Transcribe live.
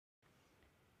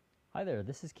Hi there,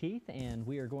 this is Keith, and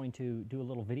we are going to do a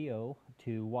little video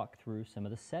to walk through some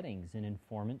of the settings in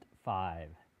Informant 5.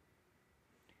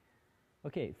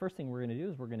 Okay, first thing we're going to do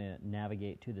is we're going to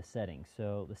navigate to the settings.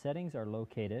 So the settings are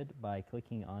located by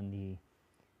clicking on the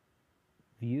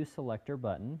View Selector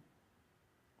button,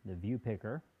 the View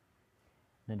Picker,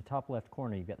 then the top left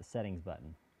corner you've got the Settings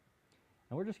button.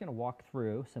 And we're just going to walk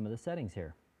through some of the settings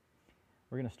here.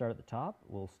 We're going to start at the top.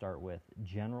 We'll start with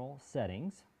General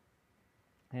Settings.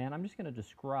 And I'm just going to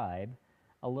describe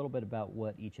a little bit about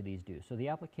what each of these do. So the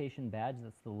application badge,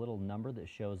 that's the little number that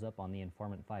shows up on the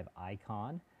Informant 5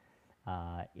 icon.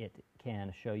 It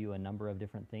can show you a number of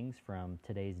different things from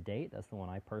today's date, that's the one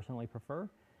I personally prefer,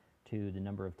 to the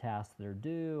number of tasks that are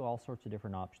due, all sorts of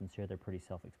different options here. They're pretty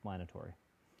self-explanatory.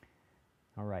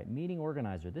 All right, Meeting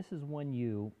Organizer. This is when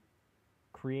you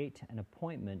create an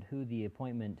appointment, who the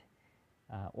appointment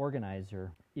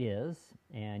organizer is,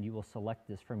 and you will select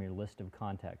this from your list of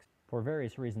contacts. For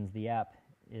various reasons, the app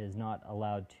is not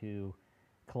allowed to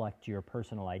collect your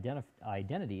personal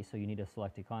identity, so you need to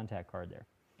select a contact card there.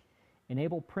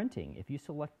 Enable printing. If you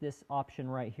select this option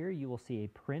right here, you will see a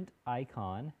print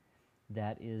icon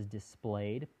that is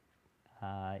displayed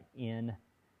in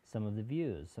some of the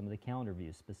views, some of the calendar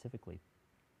views specifically.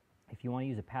 If you want to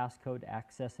use a passcode to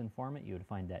access Informant, you would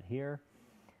find that here.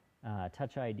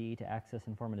 Touch ID to access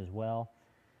Informant as well.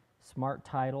 Smart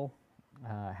Title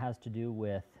has to do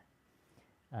with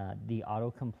the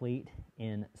autocomplete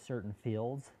in certain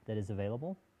fields that is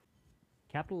available.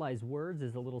 Capitalized words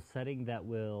is a little setting that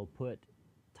will put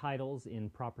titles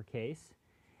in proper case.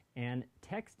 And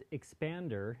Text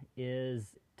Expander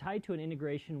is tied to an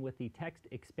integration with the Text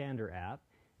Expander app.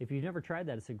 If you've never tried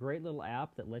that, it's a great little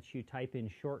app that lets you type in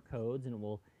short codes and it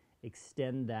will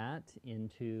extend that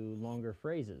into longer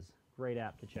phrases. Great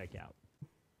app to check out.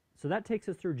 So that takes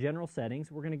us through general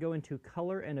settings. We're going to go into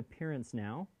color and appearance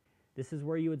now. This is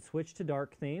where you would switch to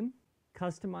dark theme.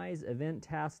 Customize event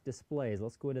task displays.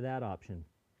 Let's go into that option.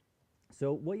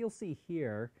 So what you'll see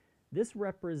here, this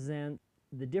represents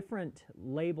the different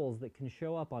labels that can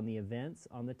show up on the events,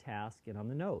 on the task, and on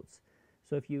the notes.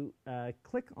 So if you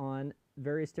click on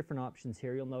various different options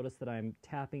here, you'll notice that I'm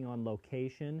tapping on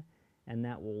location, and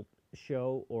that will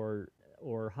show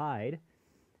or hide.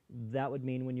 That would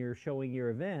mean when you're showing your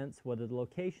events, whether the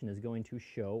location is going to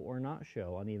show or not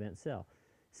show on the event cell.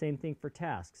 Same thing for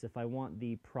tasks. If I want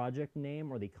the project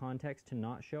name or the context to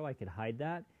not show, I could hide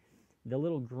that. The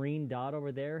little green dot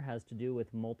over there has to do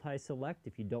with multi-select.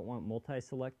 If you don't want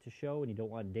multi-select to show and you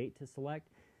don't want date to select,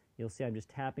 you'll see I'm just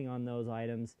tapping on those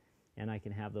items and I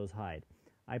can have those hide.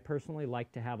 I personally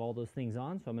like to have all those things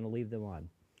on, so I'm going to leave them on.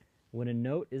 When a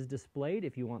note is displayed,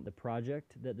 if you want the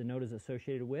project that the note is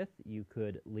associated with, you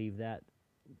could leave that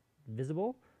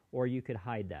visible or you could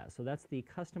hide that. So that's the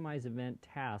Customize Event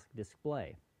Task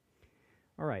display.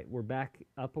 All right, we're back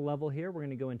up a level here. We're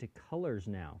going to go into colors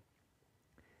now.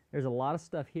 There's a lot of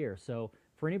stuff here. So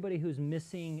for anybody who's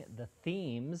missing the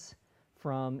themes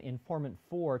from Informant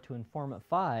 4 to Informant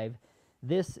 5,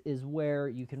 this is where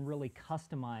you can really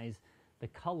customize the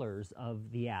colors of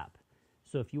the app.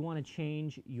 So if you want to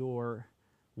change your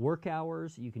work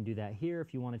hours, you can do that here.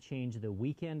 If you want to change the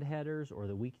weekend headers or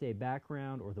the weekday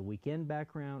background or the weekend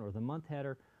background or the month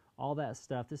header, all that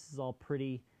stuff, this is all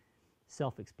pretty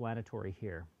self-explanatory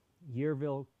here. Year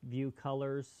view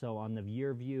colors, so on the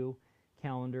year view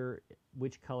calendar,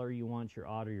 which color you want your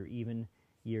odd or your even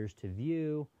years to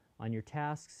view. On your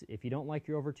tasks, if you don't like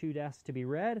your over 2 tasks to be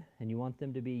red and you want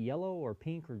them to be yellow or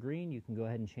pink or green, you can go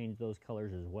ahead and change those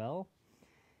colors as well.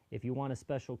 If you want a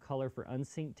special color for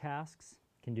unsynced tasks,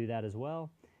 you can do that as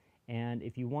well. And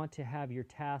if you want to have your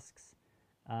tasks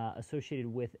associated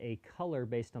with a color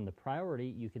based on the priority,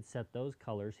 you could set those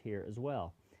colors here as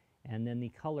well. And then the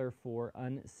color for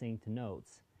unsynced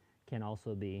notes can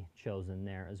also be chosen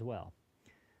there as well.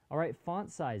 All right, font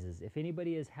sizes. If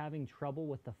anybody is having trouble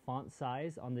with the font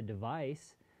size on the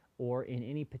device or in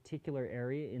any particular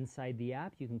area inside the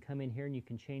app, you can come in here and you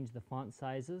can change the font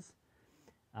sizes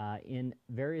in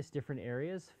various different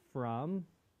areas from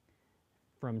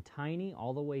tiny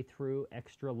all the way through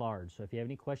extra large. So if you have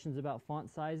any questions about font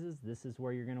sizes, this is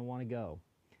where you're going to want to go.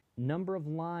 Number of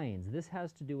lines. This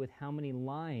has to do with how many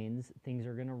lines things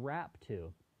are going to wrap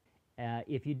to.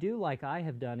 If you do like I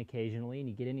have done occasionally and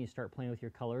you get in and you start playing with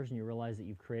your colors and you realize that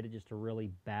you've created just a really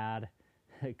bad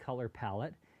color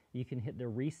palette, you can hit the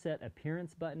Reset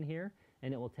Appearance button here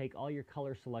and it will take all your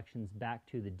color selections back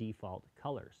to the default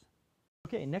colors.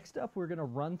 Okay, next up we're going to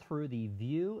run through the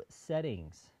View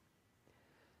Settings.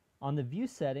 On the View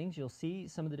Settings, you'll see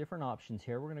some of the different options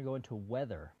here. We're going to go into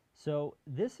Weather. So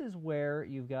this is where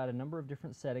you've got a number of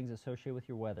different settings associated with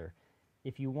your weather.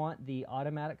 If you want the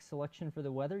automatic selection for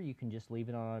the weather, you can just leave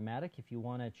it on automatic. If you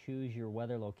want to choose your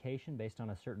weather location based on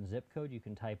a certain zip code, you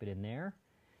can type it in there.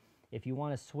 If you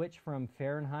want to switch from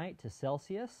Fahrenheit to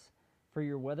Celsius for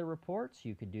your weather reports,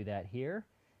 you could do that here.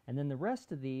 And then the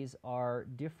rest of these are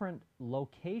different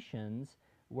locations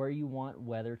where you want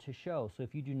weather to show. So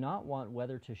if you do not want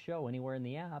weather to show anywhere in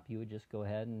the app, you would just go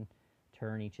ahead and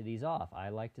turn each of these off. I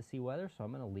like to see weather, so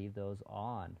I'm going to leave those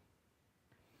on.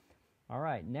 All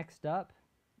right, next up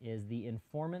is the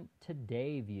Informant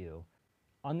Today view.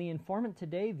 On the Informant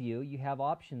Today view, you have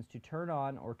options to turn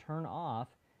on or turn off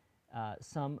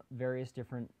some various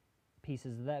different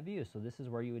pieces of that view. So this is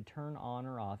where you would turn on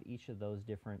or off each of those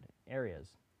different areas.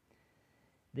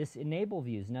 This Enable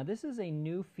views. Now this is a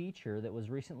new feature that was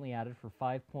recently added for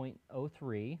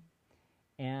 5.03,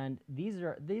 and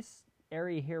this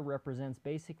area here represents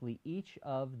basically each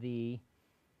of the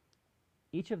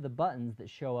buttons that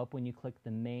show up when you click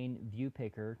the main view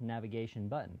picker navigation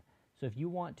button. So if you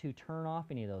want to turn off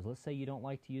any of those, let's say you don't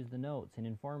like to use the notes in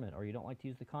Informant, or you don't like to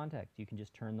use the contacts, you can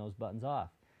just turn those buttons off.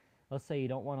 Let's say you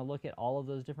don't want to look at all of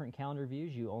those different calendar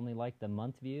views, you only like the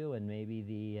month view and maybe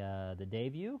the day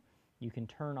view, you can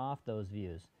turn off those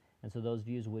views, and so those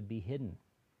views would be hidden.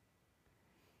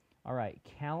 All right,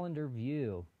 calendar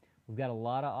view. We've got a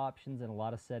lot of options and a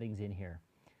lot of settings in here.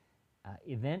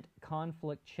 Event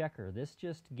conflict checker. This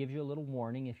just gives you a little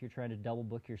warning if you're trying to double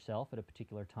book yourself at a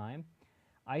particular time.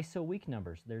 ISO week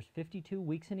numbers. There's 52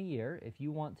 weeks in a year. If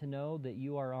you want to know that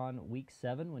you are on week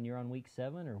 7 when you're on week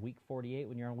 7, or week 48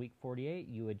 when you're on week 48,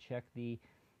 you would check the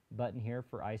button here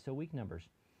for ISO week numbers.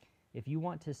 If you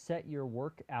want to set your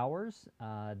work hours,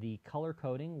 the color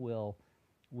coding will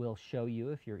show you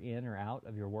if you're in or out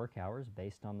of your work hours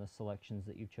based on the selections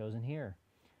that you've chosen here.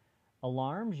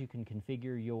 Alarms, you can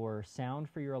configure your sound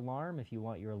for your alarm. If you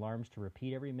want your alarms to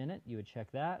repeat every minute, you would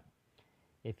check that.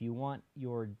 If you want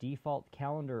your default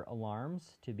calendar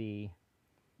alarms to be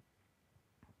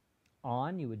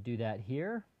on, you would do that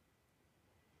here.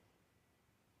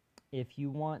 If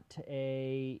you want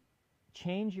to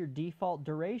change your default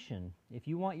duration, if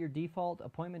you want your default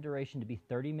appointment duration to be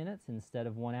 30 minutes instead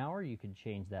of 1 hour, you could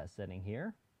change that setting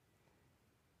here.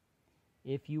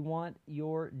 If you want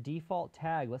your default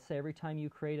tag, let's say every time you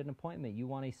create an appointment, you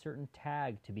want a certain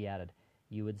tag to be added,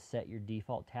 you would set your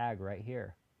default tag right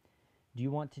here. Do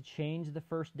you want to change the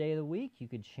first day of the week? You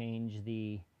could change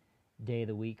the day of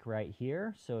the week right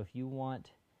here. So if you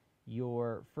want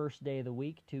your first day of the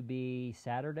week to be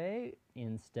Saturday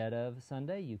instead of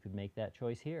Sunday, you could make that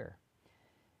choice here.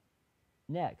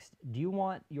 Next, do you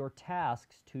want your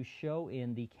tasks to show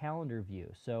in the calendar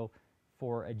view? So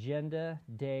for agenda,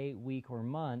 day, week, or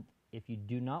month, if you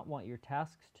do not want your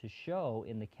tasks to show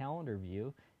in the calendar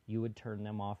view, you would turn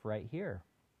them off right here.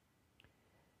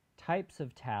 Types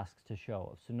of tasks to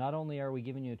show. So not only are we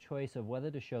giving you a choice of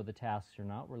whether to show the tasks or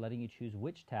not, we're letting you choose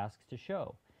which tasks to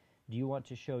show. Do you want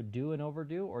to show due and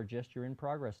overdue, or just your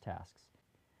in-progress tasks?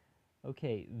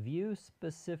 Okay, view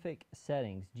specific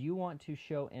settings. Do you want to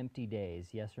show empty days,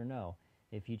 yes or no?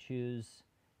 If you choose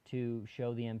to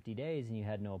show the empty days and you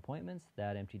had no appointments,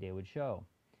 that empty day would show.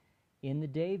 In the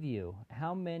day view,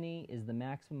 how many is the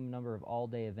maximum number of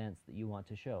all-day events that you want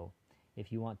to show?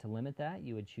 If you want to limit that,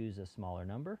 you would choose a smaller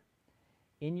number.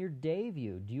 In your day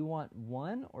view, do you want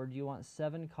 1 or do you want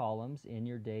 7 columns in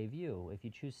your day view? If you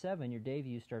choose 7, your day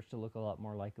view starts to look a lot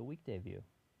more like a weekday view.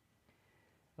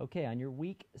 Okay, on your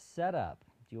week setup,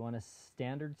 do you want a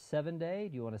standard 7-day?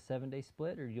 Do you want a 7-day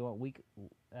split, or do you want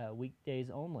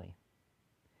weekdays only?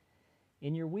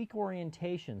 In your week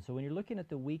orientation, so when you're looking at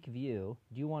the week view,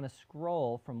 do you want to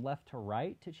scroll from left to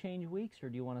right to change weeks, or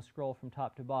do you want to scroll from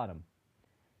top to bottom?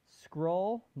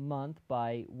 Scroll month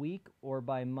by week or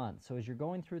by month. So as you're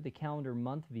going through the calendar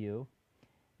month view,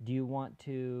 do you want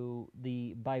to,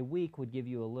 by week would give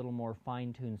you a little more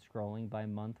fine-tuned scrolling. By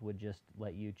month would just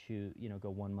let you choose,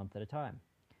 go 1 month at a time.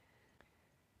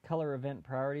 Color event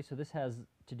priority. So this has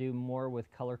to do more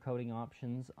with color coding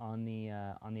options on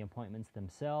the appointments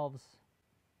themselves.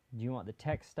 Do you want the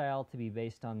text style to be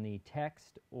based on the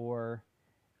text or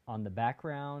on the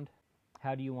background?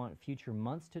 How do you want future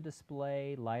months to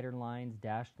display? Lighter lines,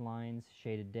 dashed lines,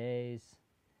 shaded days.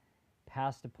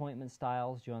 Past appointment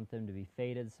styles, do you want them to be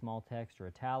faded, small text, or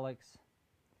italics?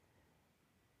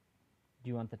 Do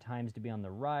you want the times to be on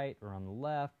the right or on the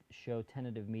left? Show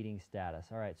tentative meeting status.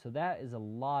 All right, so that is a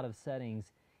lot of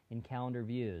settings in calendar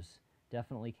views.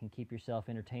 Definitely can keep yourself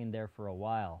entertained there for a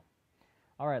while.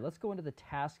 All right, let's go into the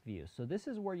task view. So this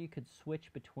is where you could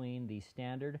switch between the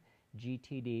standard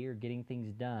GTD, or getting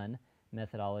things done,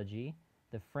 methodology,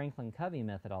 the FranklinCovey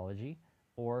methodology,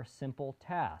 or simple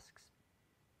tasks.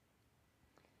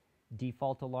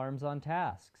 default alarms on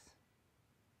tasks.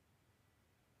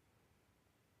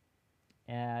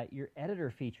 Your editor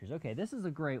features. Okay, this is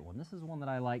a great one. This is one that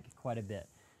I like quite a bit.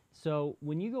 So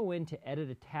when you go in to edit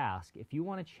a task, if you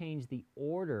want to change the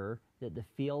order that the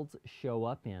fields show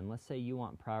up in, let's say you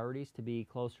want priorities to be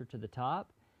closer to the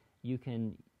top, you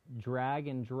can drag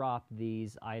and drop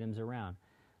these items around.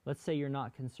 Let's say you're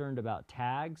not concerned about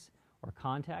tags or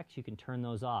contacts, you can turn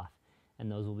those off,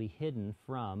 and those will be hidden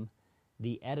from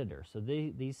the editor. So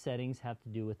these settings have to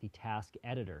do with the task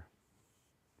editor.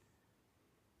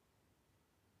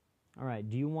 All right,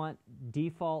 do you want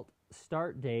default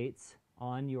start dates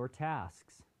on your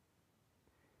tasks?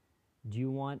 Do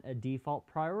you want a default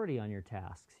priority on your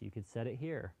tasks? You could set it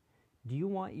here. Do you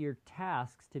want your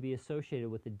tasks to be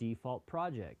associated with the default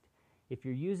project? If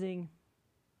you're using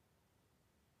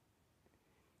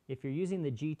the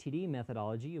GTD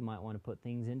methodology, you might want to put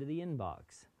things into the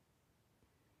inbox.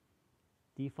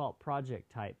 Default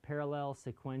project type, parallel,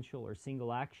 sequential, or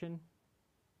single action.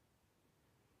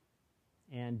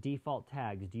 And default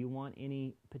tags. Do you want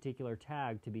any particular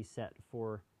tag to be set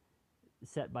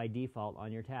by default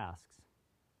on your tasks?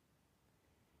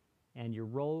 And your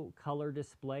row color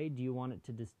display, do you want it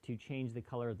to change the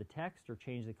color of the text or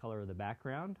change the color of the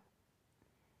background?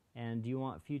 And do you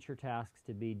want future tasks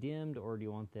to be dimmed, or do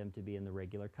you want them to be in the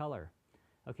regular color?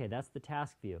 Okay, that's the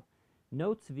task view.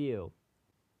 Notes view.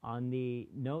 On the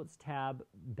Notes tab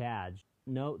badge,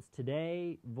 notes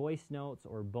today, voice notes,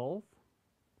 or both.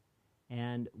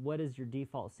 And what is your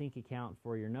default sync account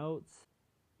for your notes?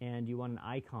 And you want an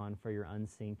icon for your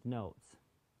unsynced notes.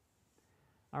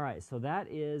 All right, so that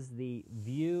is the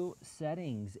view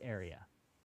settings area.